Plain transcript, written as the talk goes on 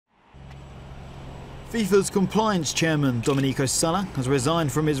FIFA's compliance chairman, Domenico Scala, has resigned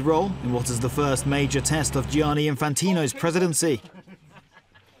from his role in what is the first major test of Gianni Infantino's presidency.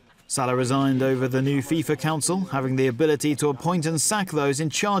 Scala resigned over the new FIFA Council having the ability to appoint and sack those in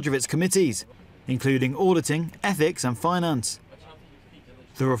charge of its committees, including auditing, ethics and finance.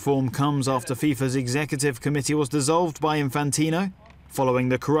 The reform comes after FIFA's executive committee was dissolved by Infantino, following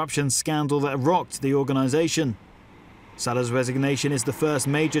the corruption scandal that rocked the organisation. Scala's resignation is the first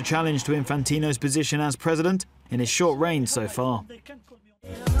major challenge to Infantino's position as president in his short reign so far.